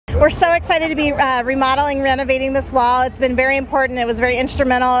We're so excited to be remodeling, renovating this wall. It's been very important. It was very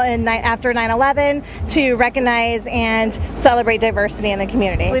instrumental after 9/11 to recognize and celebrate diversity in the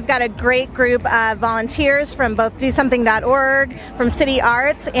community. We've got a great group of volunteers from both DoSomething.org, from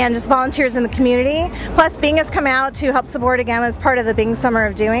CITYarts, and just volunteers in the community. Plus, Bing has come out to help support again as part of the Bing Summer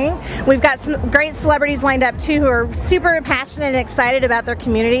of Doing. We've got some great celebrities lined up too who are super passionate and excited about their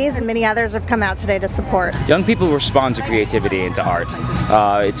communities, and many others have come out today to support. Young people respond to creativity and to art.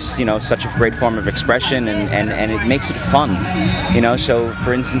 It's such a great form of expression, and it makes it fun. So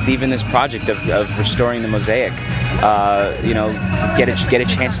for instance, even this project of restoring the mosaic, get a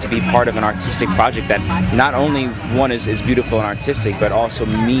chance to be part of an artistic project that not only one is beautiful and artistic, but also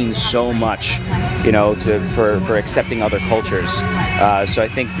means so much, for accepting other cultures. So I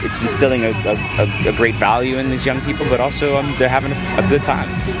think it's instilling a great value in these young people, but also they're having a good time.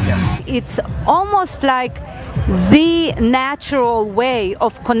 Yeah. It's almost like the natural way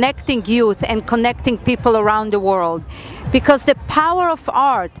of connecting youth and connecting people around the world, because the power of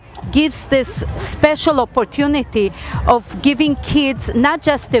art gives this special opportunity of giving kids not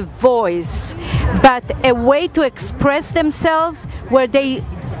just a voice, but a way to express themselves where they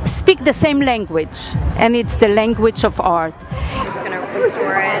speak the same language, and it's the language of art. We're just going to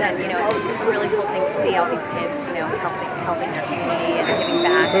restore it, and it's a really cool thing to see all these kids, helping their community and giving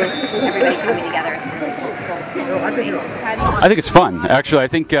back, and everybody coming together. It's really cool. I think it's fun. Actually, I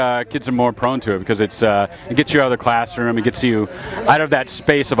think kids are more prone to it because it gets you out of the classroom, it gets you out of that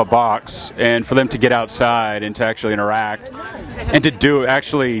space of a box, and for them to get outside and to actually interact and to do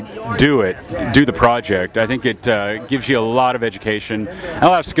the project. I think it gives you a lot of education and a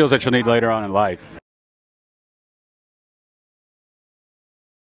lot of skills that you'll need later on in life.